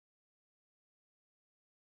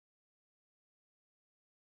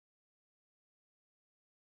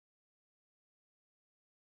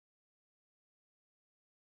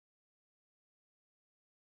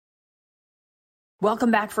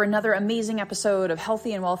Welcome back for another amazing episode of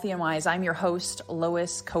Healthy and Wealthy and Wise. I'm your host,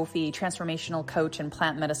 Lois Kofi, transformational coach and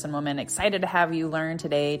plant medicine woman. Excited to have you learn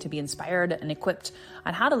today to be inspired and equipped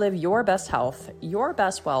on how to live your best health, your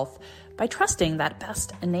best wealth, by trusting that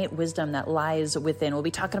best innate wisdom that lies within. We'll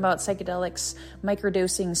be talking about psychedelics,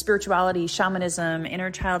 microdosing, spirituality, shamanism,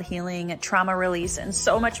 inner child healing, trauma release, and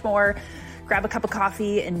so much more. Grab a cup of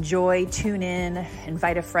coffee, enjoy, tune in,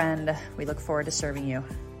 invite a friend. We look forward to serving you.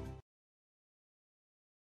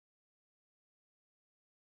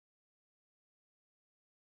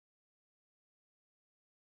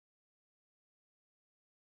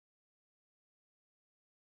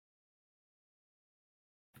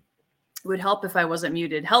 It would help if I wasn't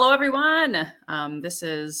muted. Hello, everyone. This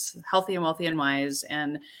is Healthy and Wealthy and Wise.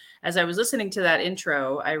 And as I was listening to that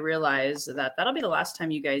intro, I realized that that'll be the last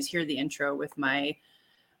time you guys hear the intro with my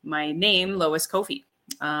name, Lois Kofi.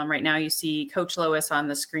 Right now you see Coach Lois on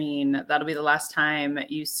the screen. That'll be the last time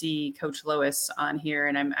you see Coach Lois on here.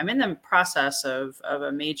 And I'm in the process of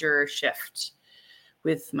a major shift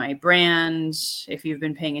with my brand. If you've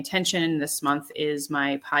been paying attention, this month is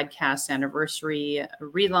my podcast anniversary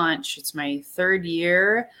relaunch. It's my third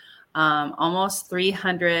year, almost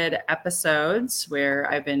 300 episodes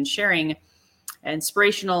where I've been sharing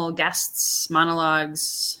inspirational guests,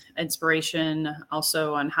 monologues, inspiration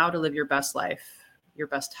also on how to live your best life, your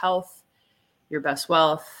best health, your best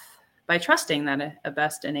wealth, by trusting that a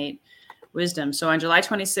best innate wisdom. So on July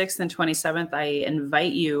 26th and 27th, I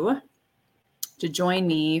invite you to join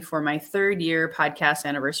me for my third year podcast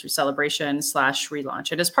anniversary celebration /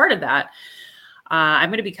 relaunch. And as part of that, I'm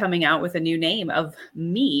going to be coming out with a new name of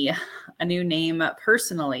me, a new name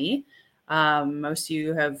personally. Most of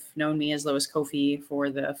you have known me as Lois Kofi for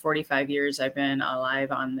the 45 years I've been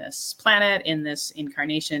alive on this planet, in this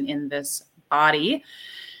incarnation, in this body.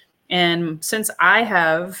 And since I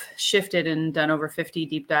have shifted and done over 50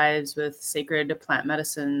 deep dives with sacred plant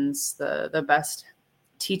medicines, the best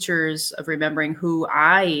teachers of remembering who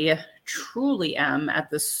I truly am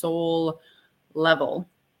at the soul level,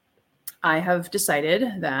 I have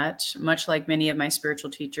decided that, much like many of my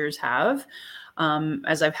spiritual teachers have,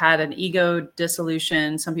 as I've had an ego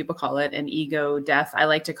dissolution, some people call it an ego death. I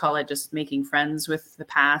like to call it just making friends with the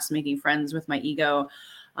past, making friends with my ego,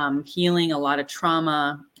 healing a lot of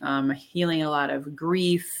trauma, healing a lot of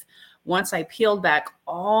grief. Once I peeled back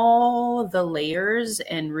all the layers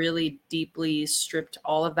and really deeply stripped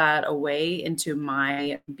all of that away into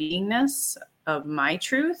my beingness of my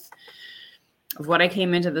truth, of what I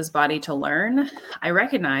came into this body to learn, I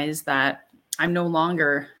recognize that I'm no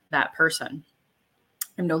longer that person.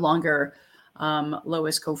 I'm no longer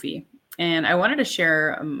Lois Kofi. And I wanted to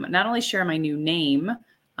share, not only share my new name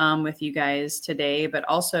with you guys today, but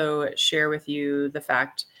also share with you the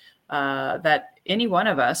fact that any one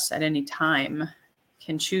of us at any time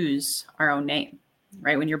can choose our own name,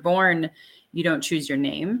 right? When you're born, you don't choose your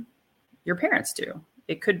name. Your parents do.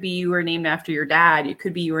 It could be you were named after your dad. It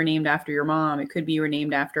could be you were named after your mom. It could be you were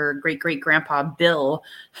named after great-great-grandpa Bill,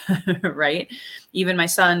 right? Even my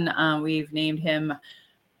son, we've named him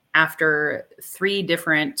after 3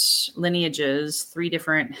 different lineages, 3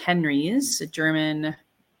 different Henrys, German,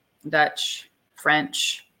 Dutch,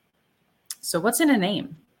 French. So what's in a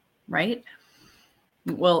name, right?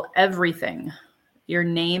 Well, everything. Your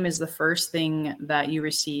name is the first thing that you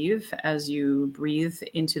receive as you breathe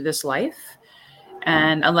into this life.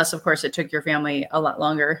 And unless, of course, it took your family a lot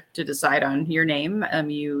longer to decide on your name,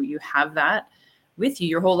 you have that with you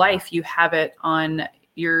your whole life. You have it on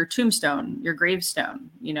your tombstone, your gravestone.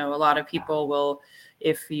 You know, a lot of people will,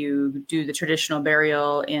 if you do the traditional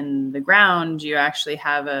burial in the ground, you actually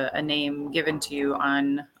have a name given to you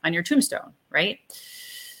on your tombstone, right?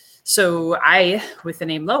 So I, with the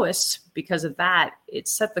name Lois, because of that, it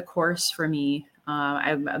set the course for me.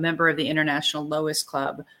 I'm a member of the International Lois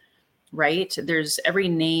Club, right? Every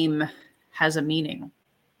name has a meaning.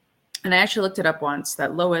 And I actually looked it up once,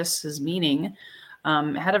 that Lois's meaning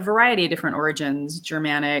had a variety of different origins,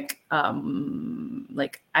 Germanic,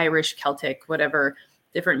 like Irish, Celtic, whatever,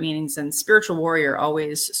 different meanings. And spiritual warrior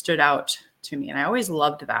always stood out to me. And I always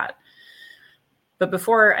loved that. But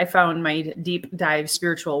before I found my deep dive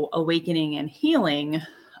spiritual awakening and healing,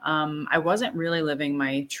 I wasn't really living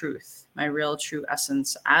my truth, my real true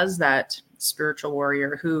essence as that spiritual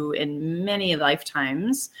warrior who in many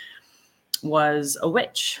lifetimes was a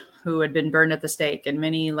witch who had been burned at the stake. In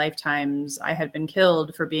many lifetimes, I had been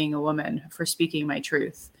killed for being a woman, for speaking my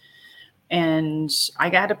truth. And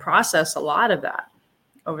I got to process a lot of that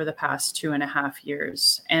over the past 2.5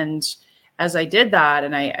 years. And as I did that,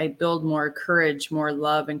 and I build more courage, more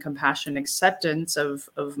love and compassion, acceptance of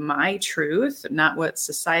my truth, not what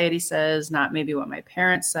society says, not maybe what my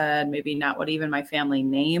parents said, maybe not what even my family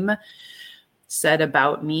name said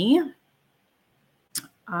about me,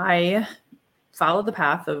 I followed the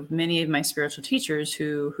path of many of my spiritual teachers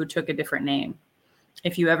who took a different name.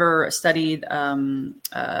 If you ever studied,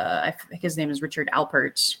 I think his name is Richard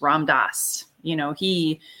Alpert, Ram Dass,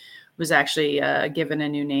 he was actually given a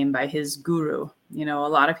new name by his guru. A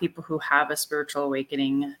lot of people who have a spiritual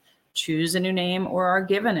awakening choose a new name or are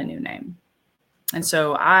given a new name. And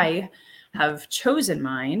so I have chosen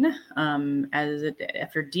mine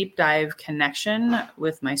after deep dive connection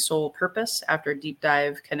with my soul purpose, after deep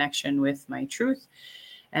dive connection with my truth,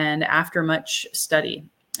 and after much study.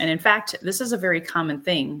 And in fact, this is a very common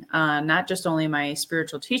thing. Not just only my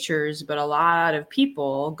spiritual teachers, but a lot of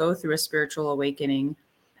people go through a spiritual awakening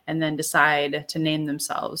and then decide to name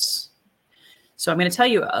themselves. So I'm going to tell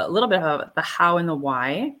you a little bit about the how and the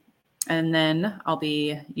why, and then I'll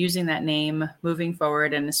be using that name moving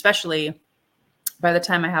forward. And especially by the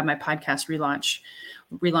time I have my podcast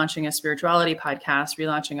relaunching a spirituality podcast,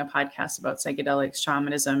 relaunching a podcast about psychedelics,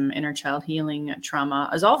 shamanism, inner child healing, trauma,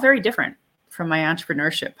 is all very different from my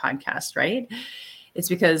entrepreneurship podcast, right? It's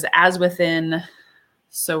because as within,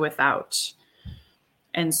 so without.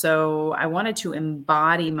 And so I wanted to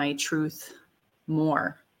embody my truth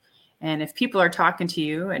more. And if people are talking to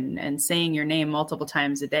you and saying your name multiple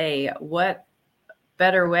times a day, what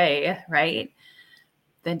better way, right,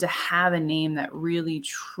 than to have a name that really,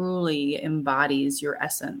 truly embodies your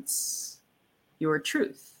essence, your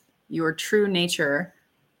truth, your true nature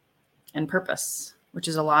and purpose, which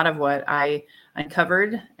is a lot of what I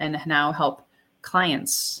uncovered and now help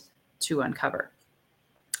clients to uncover.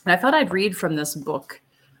 And I thought I'd read from this book.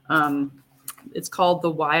 It's called The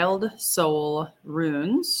Wild Soul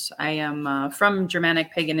Runes. I am from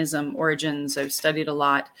Germanic paganism origins. I've studied a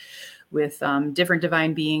lot with different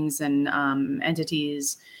divine beings and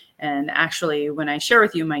entities. And actually, when I share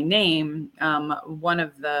with you my name, one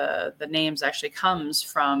of the names actually comes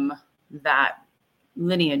from that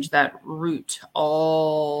lineage, that root,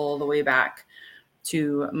 all the way back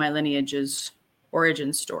to my lineage's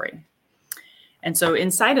origin story. And so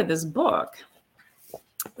inside of this book,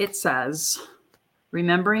 it says,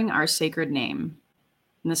 remembering our sacred name.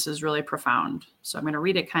 And this is really profound. So I'm going to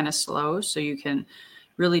read it kind of slow so you can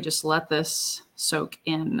really just let this soak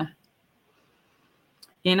in.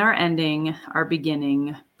 In our ending, our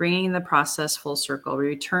beginning, bringing the process full circle, we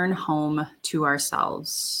return home to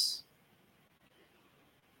ourselves.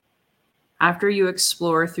 After you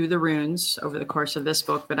explore through the runes over the course of this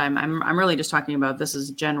book, but I'm really just talking about this is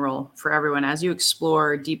general for everyone. As you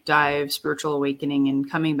explore, deep dive, spiritual awakening, and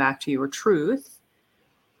coming back to your truth,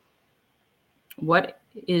 what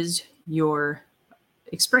is your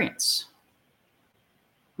experience?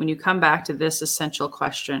 When you come back to this essential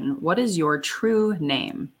question, what is your true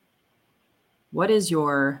name? What is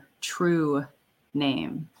your true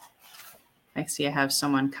name? I see I have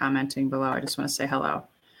someone commenting below. I just want to say hello.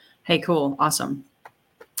 Hey, cool. Awesome.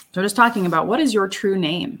 So just talking about what is your true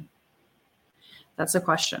name? That's a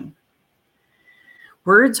question.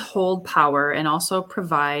 Words hold power and also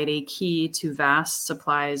provide a key to vast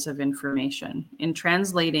supplies of information. In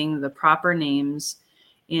translating the proper names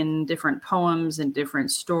in different poems, in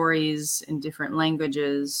different stories, in different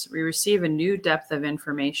languages, we receive a new depth of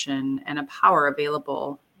information and a power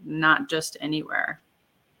available not just anywhere.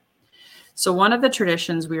 So one of the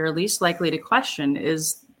traditions we are least likely to question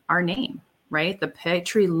is our name, right? The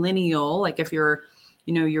patrilineal, like if you're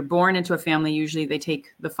born into a family, usually they take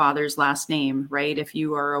the father's last name, right? If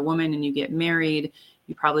you are a woman and you get married,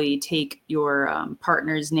 you probably take your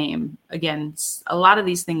partner's name. Again, a lot of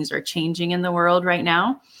these things are changing in the world right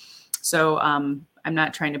now. So I'm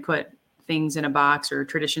not trying to put things in a box or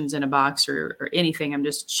traditions in a box or anything. I'm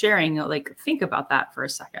just sharing, like, think about that for a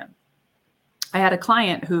second. I had a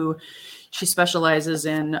client who she specializes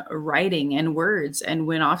in writing and words. And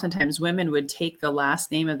when oftentimes women would take the last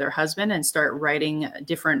name of their husband and start writing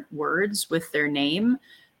different words with their name,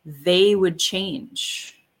 they would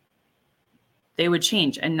change. They would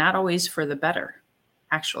change, and not always for the better,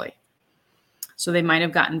 actually. So they might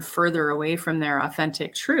have gotten further away from their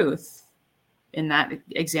authentic truth in that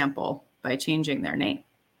example by changing their name.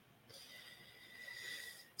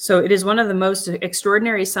 So it is one of the most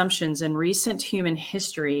extraordinary assumptions in recent human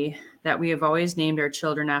history that we have always named our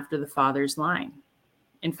children after the father's line.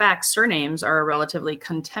 In fact, surnames are a relatively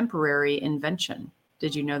contemporary invention.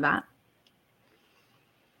 Did you know that?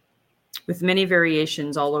 With many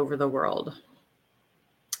variations all over the world.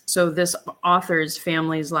 So this author's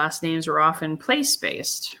family's last names were often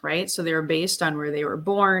place-based, right? So they were based on where they were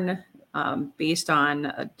born, based on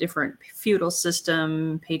a different feudal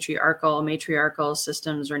system, patriarchal, matriarchal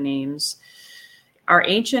systems or names. Our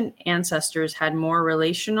ancient ancestors had more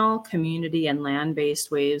relational, community, and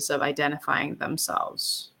land-based ways of identifying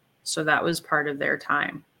themselves. So that was part of their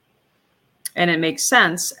time. And it makes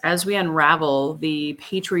sense as we unravel the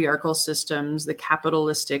patriarchal systems, the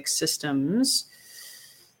capitalistic systems,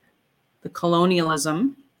 the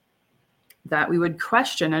colonialism, that we would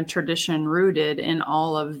question a tradition rooted in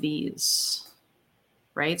all of these,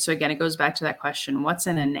 right? So again, it goes back to that question, what's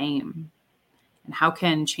in a name? And how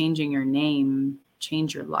can changing your name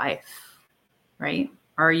change your life, right?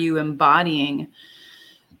 Are you embodying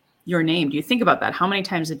your name? Do you think about that? How many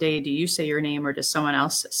times a day do you say your name, or does someone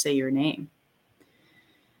else say your name?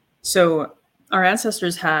 So our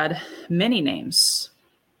ancestors had many names,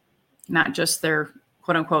 not just their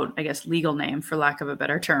quote unquote, I guess, legal name, for lack of a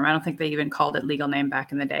better term. I don't think they even called it legal name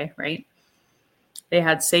back in the day, right? They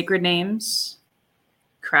had sacred names,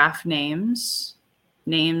 craft names,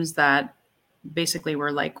 names that basically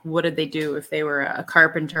were like, what did they do if they were a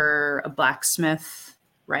carpenter, a blacksmith,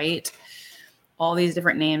 right? All these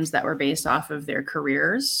different names that were based off of their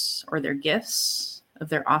careers or their gifts, of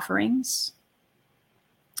their offerings.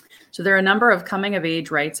 So there are a number of coming of age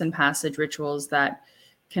rites and passage rituals that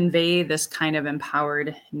convey this kind of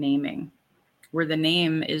empowered naming, where the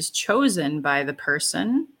name is chosen by the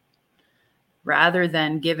person rather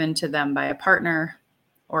than given to them by a partner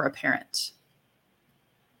or a parent.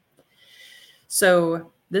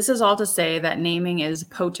 So this is all to say that naming is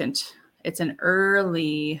potent. It's an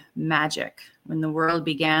early magic. When the world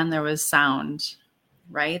began, there was sound,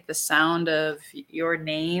 right? The sound of your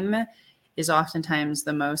name is oftentimes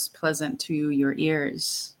the most pleasant to your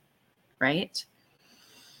ears, right?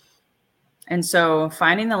 And so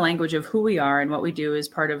finding the language of who we are and what we do is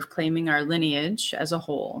part of claiming our lineage as a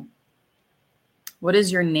whole. What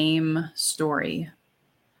is your name story?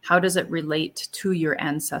 How does it relate to your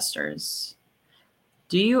ancestors?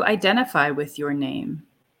 Do you identify with your name?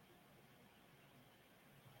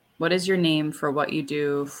 What is your name for what you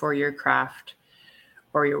do, for your craft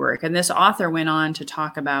or your work? And this author went on to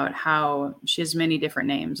talk about how she has many different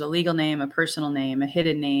names, a legal name, a personal name, a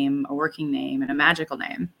hidden name, a working name, and a magical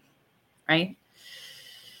name, right?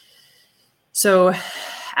 So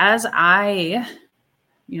as I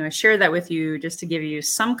share that with you just to give you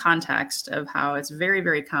some context of how it's very,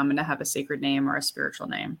 very common to have a sacred name or a spiritual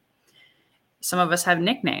name. Some of us have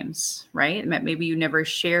nicknames, right? That maybe you never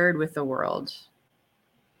shared with the world.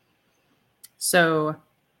 So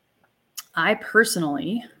I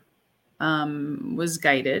personally was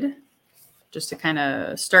guided, just to kind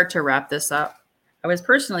of start to wrap this up. I was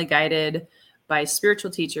personally guided by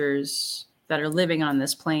spiritual teachers that are living on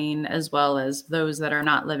this plane, as well as those that are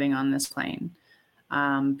not living on this plane.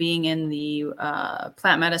 Being in the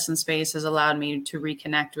plant medicine space has allowed me to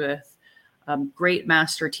reconnect with a great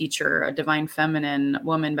master teacher, a divine feminine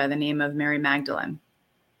woman by the name of Mary Magdalene.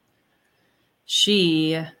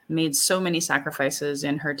 She made so many sacrifices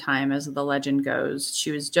in her time, as the legend goes.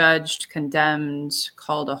 She was judged, condemned,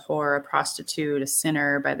 called a whore, a prostitute, a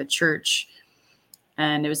sinner by the church.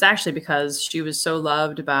 And it was actually because she was so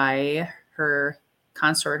loved by her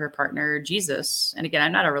consort, her partner, Jesus. And again,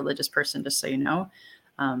 I'm not a religious person, just so you know.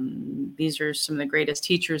 These are some of the greatest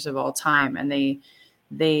teachers of all time. And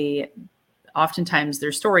they oftentimes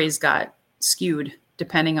their stories got skewed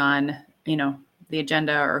depending on, the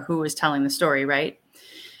agenda or who was telling the story, right?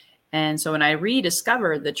 And so when I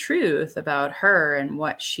rediscovered the truth about her and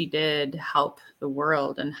what she did help the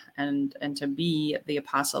world and to be the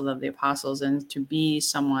apostle of the apostles and to be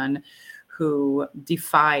someone who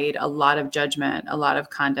defied a lot of judgment, a lot of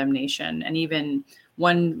condemnation. And even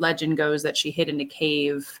one legend goes that she hid in a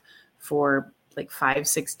cave for like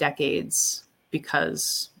 5-6 decades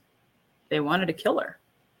because they wanted to kill her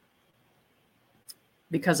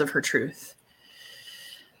because of her truth.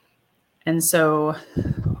 And so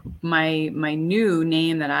my new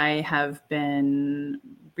name that I have been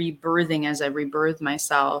rebirthing as I rebirth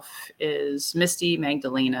myself is MisT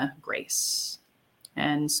Magdalena Grace.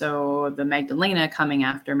 And so the Magdalena coming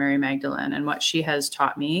after Mary Magdalene, and what she has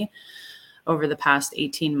taught me over the past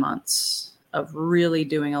 18 months of really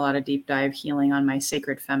doing a lot of deep dive healing on my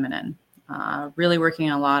sacred feminine. Really working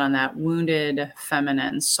a lot on that wounded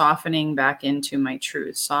feminine, softening back into my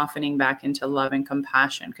truth, softening back into love and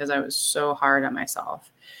compassion, because I was so hard on myself,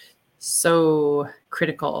 so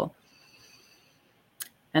critical.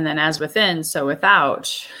 And then as within, so without,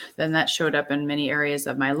 then that showed up in many areas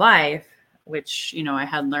of my life which, I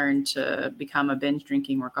had learned to become a binge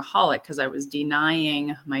drinking workaholic because I was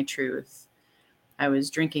denying my truth. I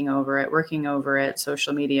was drinking over it, working over it,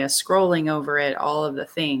 social media, scrolling over it, all of the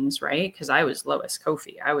things, right? Because I was Lois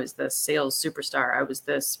Kofi. I was the sales superstar. I was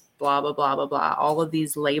this blah, blah, blah, blah, blah. All of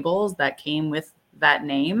these labels that came with that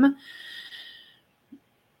name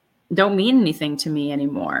don't mean anything to me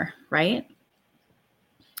anymore, right?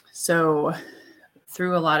 So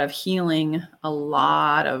through a lot of healing, a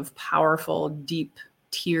lot of powerful, deep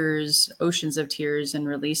tears, oceans of tears, and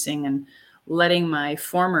releasing and letting my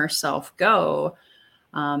former self go,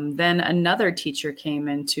 then another teacher came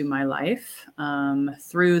into my life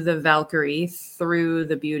through the Valkyrie, through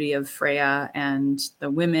the beauty of Freya and the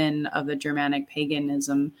women of the Germanic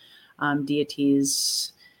paganism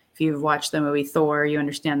deities. If you've watched the movie Thor, you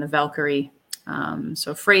understand the Valkyrie.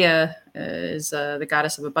 So Freya is the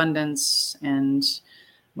goddess of abundance and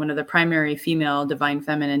one of the primary female divine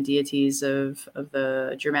feminine deities of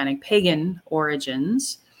the Germanic pagan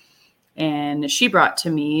origins. And she brought to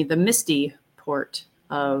me the MisT port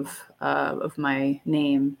of my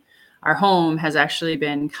name. Our home has actually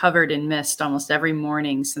been covered in mist almost every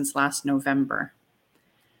morning since last November.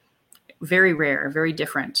 Very rare, very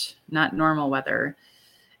different, not normal weather.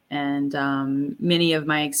 And many of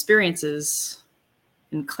my experiences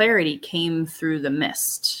and clarity came through the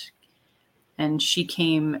mist. And she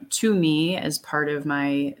came to me as part of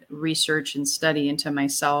my research and study into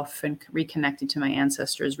myself and reconnecting to my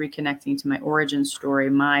ancestors, reconnecting to my origin story,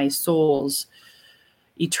 my soul's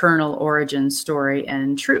eternal origin story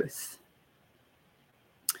and truth.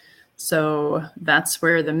 So that's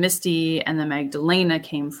where the MisT and the Magdalena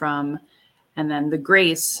came from. And then the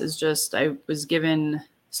grace is just, I was given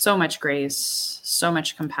so much grace, so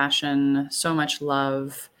much compassion, so much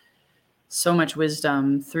love, so much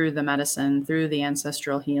wisdom through the medicine, through the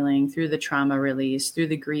ancestral healing, through the trauma release, through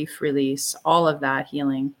the grief release, all of that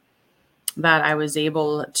healing, that I was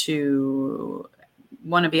able to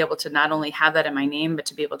want to be able to not only have that in my name, but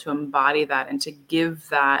to be able to embody that and to give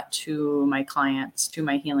that to my clients, to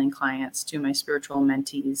my healing clients, to my spiritual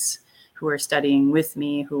mentees who are studying with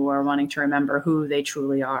me, who are wanting to remember who they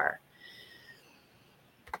truly are.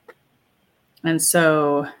 And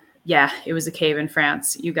so, yeah, it was a cave in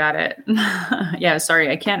France. You got it. Yeah,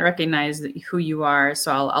 sorry, I can't recognize who you are.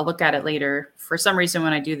 So I'll look at it later. For some reason,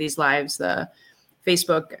 when I do these lives, the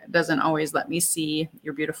Facebook doesn't always let me see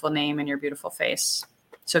your beautiful name and your beautiful face.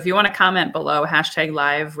 So if you want to comment below,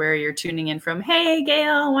 #live, where you're tuning in from. Hey,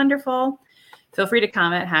 Gail, wonderful. Feel free to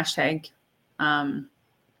comment,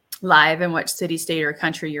 #live, and what city, state, or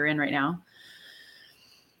country you're in right now.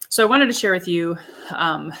 So I wanted to share with you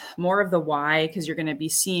more of the why, because you're going to be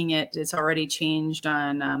seeing it. It's already changed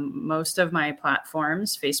on most of my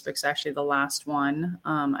platforms. Facebook's actually the last one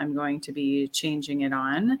I'm going to be changing it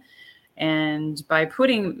on. And by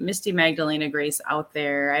putting MisT Magdalena Grace out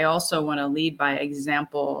there, I also want to lead by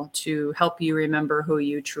example to help you remember who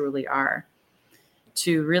you truly are,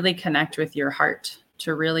 to really connect with your heart,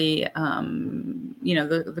 to really,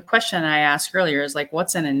 the question I asked earlier is like,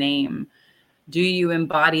 what's in a name? Do you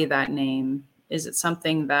embody that name? Is it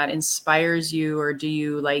something that inspires you, or do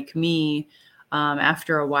you, like me,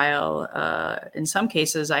 after a while, in some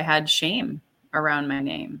cases, I had shame around my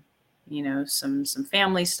name, some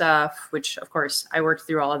family stuff, which of course I worked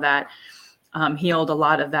through all of that, healed a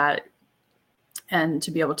lot of that. And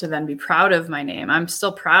to be able to then be proud of my name. I'm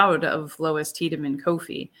still proud of Lois Tiedemann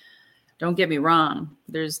Kofi. Don't get me wrong.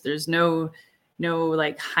 There's no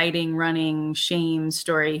like hiding, running, shame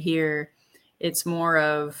story here. It's more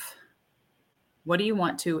of, what do you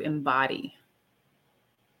want to embody?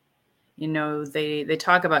 They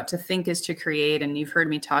talk about to think is to create, and you've heard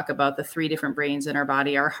me talk about the 3 different brains in our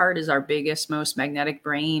body. Our heart is our biggest, most magnetic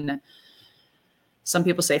brain. Some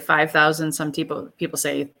people say 5,000. Some people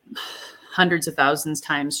say hundreds of thousands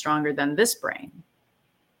times stronger than this brain,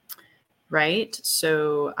 right?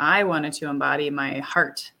 So I wanted to embody my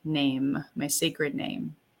heart name, my sacred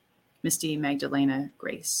name, MisT Magdalena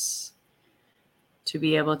Grace. To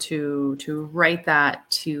be able to write that,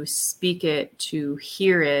 to speak it, to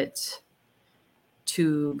hear it,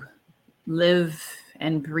 to live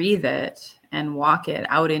and breathe it and walk it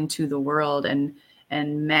out into the world and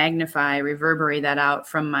magnify, reverberate that out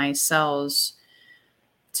from my cells,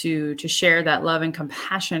 to share that love and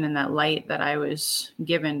compassion and that light that I was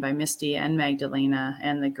given by MisT and Magdalena,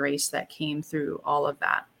 and the grace that came through all of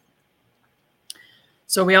that.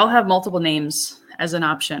 So we all have multiple names as an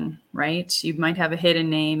option, right? You might have a hidden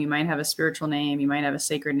name, you might have a spiritual name, you might have a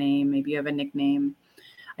sacred name, maybe you have a nickname.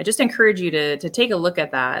 I just encourage you to take a look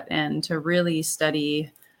at that and to really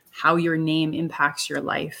study how your name impacts your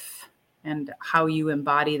life and how you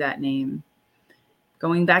embody that name.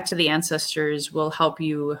 Going back to the ancestors will help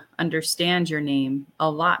you understand your name a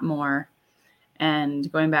lot more.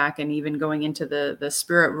 And going back and even going into the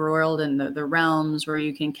spirit world and the realms where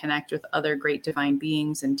you can connect with other great divine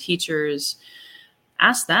beings and teachers,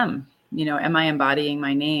 ask them, am I embodying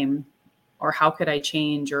my name? Or how could I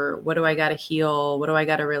change? Or what do I got to heal? What do I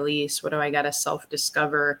got to release? What do I got to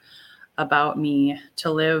self-discover about me to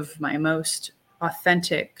live my most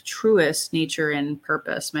authentic, truest nature and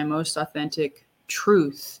purpose, my most authentic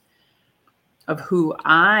truth of who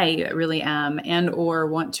I really am and or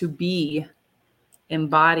want to be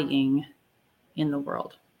embodying in the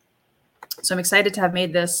world. So I'm excited to have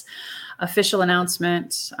made this official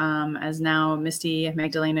announcement. As now MisT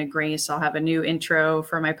Magdalena Grace, I'll have a new intro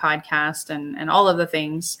for my podcast and all of the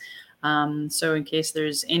things. So in case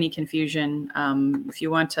there's any confusion, if you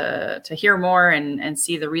want to hear more and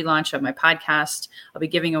see the relaunch of my podcast, I'll be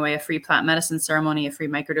giving away a free plant medicine ceremony, a free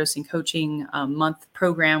microdosing coaching month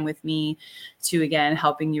program with me to, again,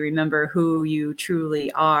 helping you remember who you truly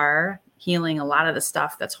are, healing a lot of the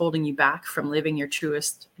stuff that's holding you back from living your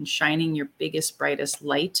truest and shining your biggest, brightest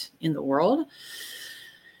light in the world.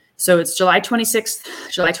 So it's July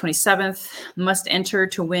 26th, July 27th. Must enter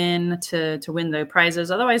to win to win the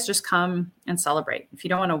prizes. Otherwise, just come and celebrate. If you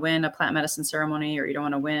don't want to win a plant medicine ceremony or you don't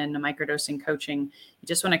want to win a microdosing coaching, you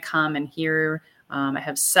just want to come and hear. I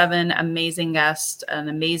have 7 amazing guests, an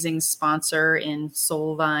amazing sponsor in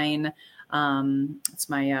Soulvine. It's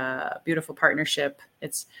my beautiful partnership.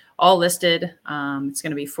 It's all listed. It's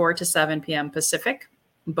going to be 4 to 7 p.m. Pacific,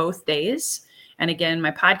 both days. And again,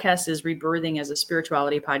 my podcast is Rebirthing as a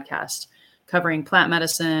Spirituality podcast, covering plant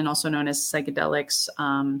medicine, also known as psychedelics,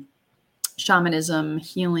 shamanism,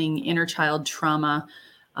 healing, inner child trauma,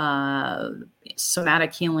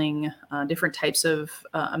 somatic healing, different types of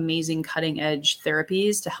amazing cutting edge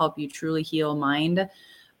therapies to help you truly heal mind,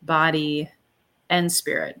 body, and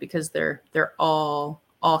spirit, because they're all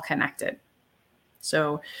connected.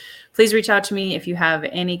 So please reach out to me if you have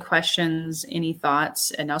any questions, any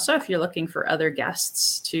thoughts, and also if you're looking for other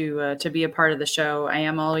guests to be a part of the show. I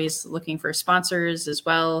am always looking for sponsors as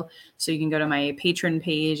well. So you can go to my Patreon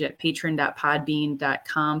page at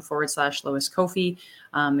patron.podbean.com/Lois Kofi.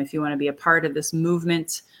 If you want to be a part of this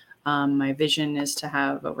movement, my vision is to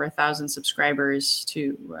have over 1,000 subscribers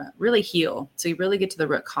to really heal, to really get to the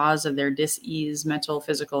root cause of their dis-ease, mental,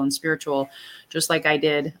 physical, and spiritual, just like I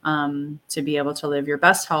did, to be able to live your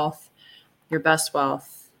best health, your best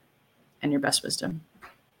wealth, and your best wisdom.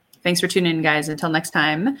 Thanks for tuning in, guys. Until next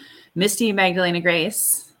time, MisT Magdalena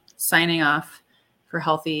Grace signing off for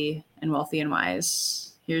Healthy and Wealthy and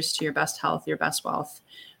Wise. Here's to your best health, your best wealth,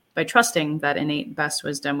 by trusting that innate best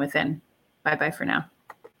wisdom within. Bye-bye for now.